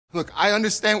Look, I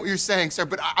understand what you're saying, sir,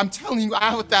 but I'm telling you,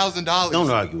 I have $1,000. Don't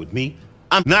argue with me.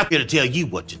 I'm not here to tell you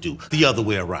what to do, the other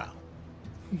way around.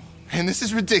 Man, this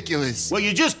is ridiculous. Well,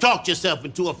 you just talked yourself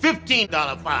into a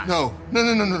 $15 fine. No.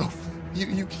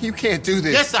 You can't do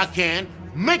this. Yes, I can.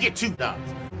 Make it $2.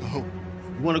 No.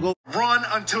 You want to go? Run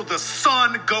until the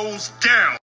sun goes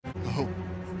down. No.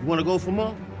 You want to go for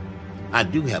more? I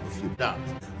do have a few dollars.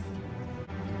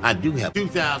 I do have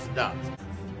 $2,000.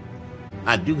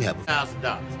 I do have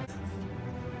 $1,000.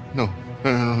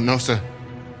 No, sir.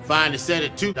 Fine is set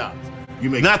at $2. You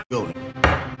may not go there.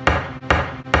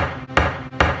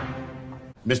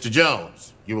 Mr.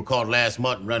 Jones, you were caught last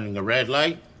month running a red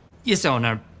light? Yes,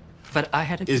 owner. But I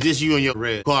had a... Is this you in your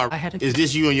red car? Is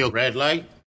this you in your red light?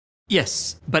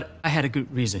 Yes, but I had a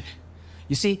good reason.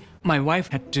 You see, my wife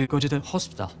had to go to the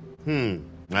hospital. I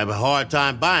have a hard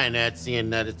time buying that, seeing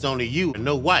that it's only you and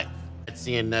no wife.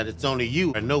 Seeing that it's only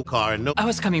you and no car and no... I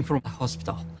was coming from the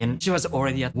hospital, and she was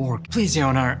already at work. Please, Your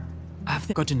Honor, I've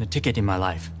gotten a ticket in my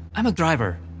life. I'm a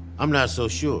driver. I'm not so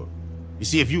sure. You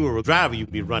see, if you were a driver,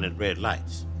 you'd be running red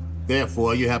lights.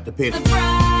 Therefore, you have to pay the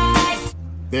price.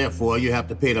 Therefore, you have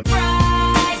to pay the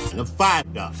price of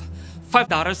 $5.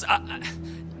 $5?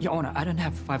 Your Honor, I don't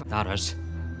have $5.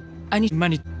 I need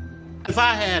money. If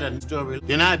I had a story,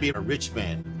 then I'd be a rich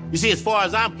man. You see, as far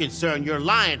as I'm concerned, you're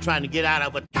lying trying to get out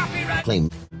of a copyright claim.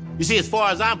 You see, as far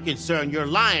as I'm concerned, you're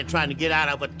lying trying to get out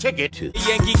of a ticket to the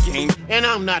Yankee game, and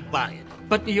I'm not buying.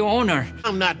 But Your Honor,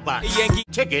 I'm not buying a Yankee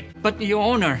ticket. But Your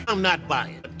Honor, I'm not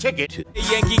buying a ticket to the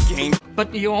Yankee game.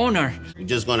 But Your Honor, you're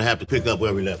just gonna have to pick up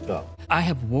where we left off. I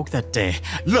have worked that day.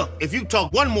 Look, if you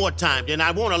talk one more time, then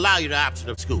I won't allow you the option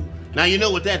of school. Now you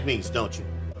know what that means, don't you?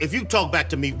 If you talk back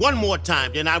to me one more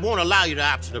time, then I won't allow you the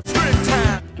option of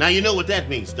time. Now you know what that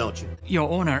means, don't you? Your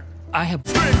Honor, I have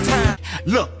time.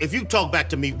 Look, if you talk back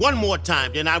to me one more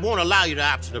time, then I won't allow you the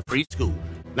option of free school.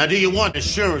 Now do you want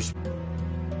insurance?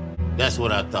 That's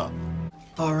what I thought.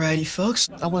 Alrighty, folks.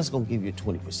 I was gonna give you a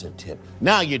 20% tip.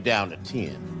 Now you're down to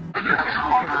 10.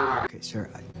 Okay, sir.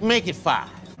 Make it 5.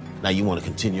 Now you want to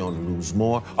continue on to lose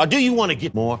more? Or do you want to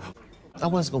get more? I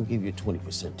was gonna give you a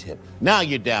 20% tip. Now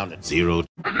you're down to 0.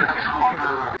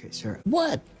 Okay, sir.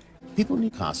 What? People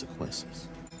need consequences.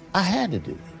 I had to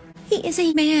do it. He is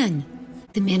a man.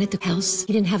 The man at the house,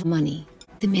 he didn't have money.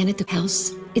 The man at the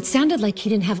house, it sounded like he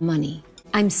didn't have money.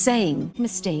 I'm saying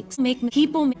mistakes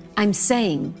I'm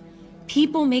saying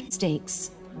people make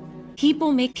mistakes.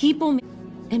 People make,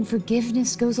 and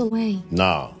forgiveness goes away.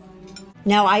 No.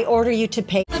 Now I order you to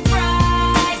pay the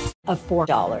price of $4.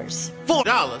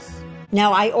 $4?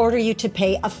 Now I order you to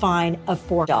pay a fine of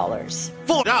 $4.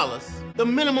 $4? The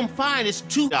minimum fine is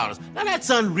 $2. Now that's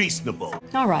unreasonable.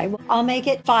 All right, well, I'll make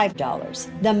it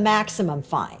 $5. The maximum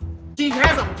fine. She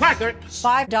has a placard.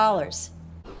 $5.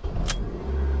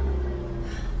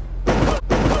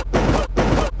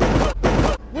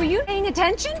 Were you paying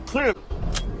attention? Clear.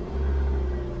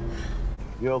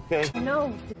 You okay?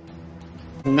 No.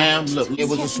 Ma'am, look, it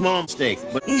was a small mistake,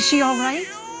 but... Is she all right?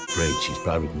 Great, she's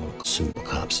probably going to sue the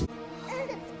cops.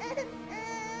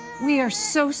 We are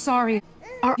so sorry.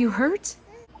 Are you hurt?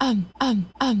 I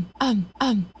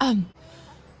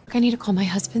need to call my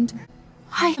husband.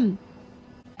 Hi.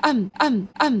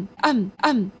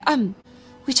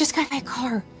 We just got my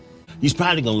car. He's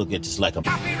probably gonna look at this like a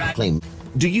claim.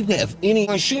 Do you have any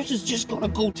insurance? It's just gonna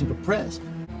go to the press.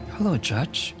 Hello,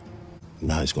 Judge.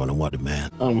 Now he's gonna want a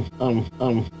man.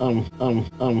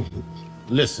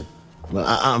 Listen,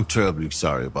 I'm terribly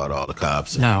sorry about all the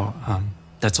cops. No,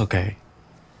 that's okay.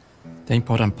 The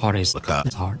important part is the cop.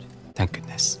 It's hard. Thank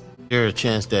goodness. There's a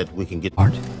chance that we can get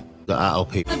hard. I'll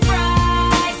pay.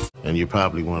 And you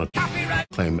probably want to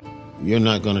claim it. You're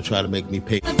not gonna try to make me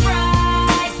pay.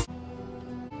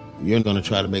 You're gonna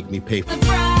try to make me pay.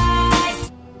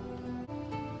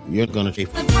 You're gonna pay.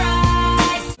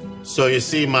 So you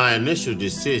see, my initial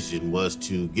decision was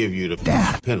to give you the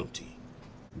penalty.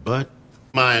 But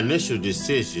my initial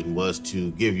decision was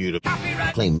to give you the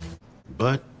claim.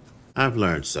 But I've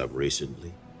learned something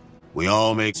recently. We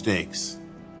all make mistakes,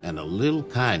 and a little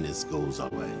kindness goes our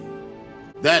way.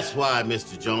 That's why,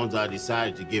 Mr. Jones, I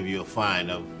decided to give you a fine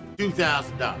of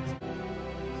 $2,000.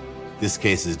 This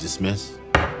case is dismissed.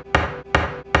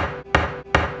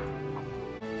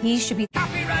 He should be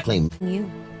claim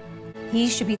you. He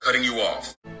should be cutting you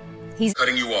off. He's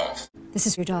cutting you off. This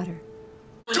is your daughter.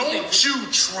 Don't you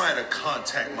try to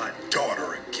contact my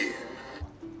daughter again.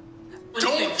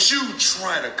 Don't you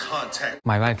try to contact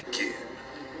my wife again.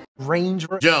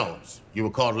 Ranger Jones, you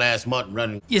were caught last month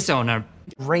running. Yes, Owner.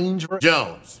 Ranger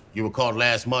Jones, you were caught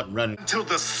last month running. Until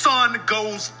the sun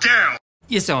goes down.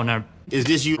 Yes, Owner. Is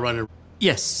this you running?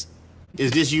 Yes.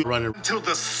 Is this you running? Until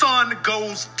the sun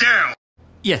goes down.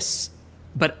 Yes,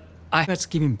 but I was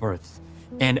giving birth,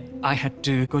 and I had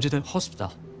to go to the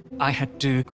hospital. I had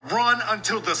to Run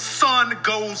until the sun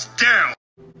goes down.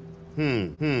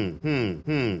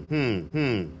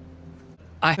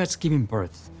 I was giving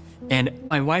birth, and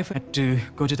my wife had to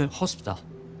go to the hospital.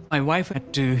 My wife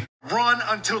had to Run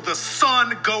until the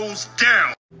sun goes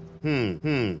down.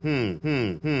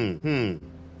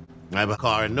 I have a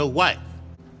car and no wife.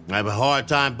 I have a hard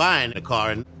time buying a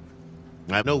car and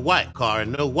I have no wife. Car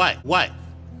and no wife.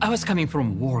 I was coming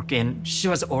from work, and she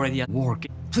was already at work.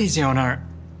 Please, Your Honor,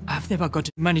 I've never got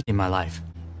money in my life.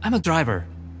 I'm a driver.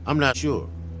 I'm not sure.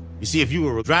 You see, if you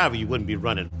were a driver, you wouldn't be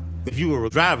running. If you were a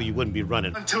driver, you wouldn't be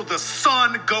running. Until the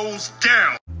sun goes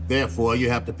down. Therefore, you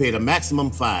have to pay the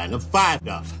maximum fine of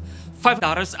 $5.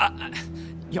 $5?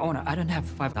 Your Honor, I don't have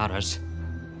 $5.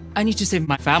 I need to save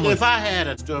my family. If I had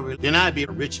a story, then I'd be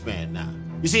a rich man now.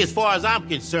 You see, as far as I'm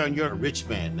concerned, you're a rich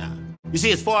man now. You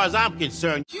see, as far as I'm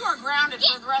concerned, you are grounded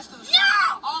for the rest of the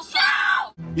summer. Also,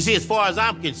 you see, as far as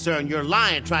I'm concerned, you're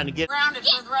lying trying to get grounded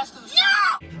for the rest of the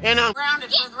summer. And I'm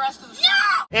grounded for the rest of the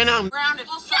summer. And I'm grounded.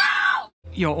 Also,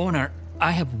 Your Honor,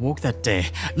 I have work that day.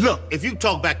 Look, if you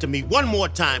talk back to me one more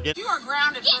time, then you are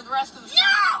grounded for the rest of the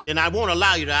summer. Then I won't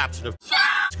allow you the option of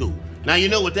school. Now you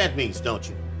know what that means, don't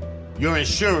you? Your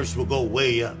insurance will go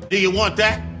way up. Do you want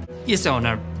that? Yes, Your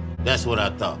Honor. That's what I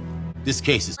thought. This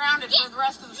case is grounded for the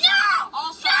rest of the summer.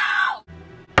 Also,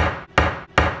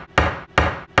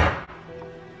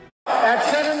 At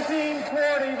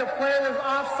 17:40, the play was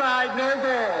offside, no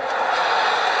goal.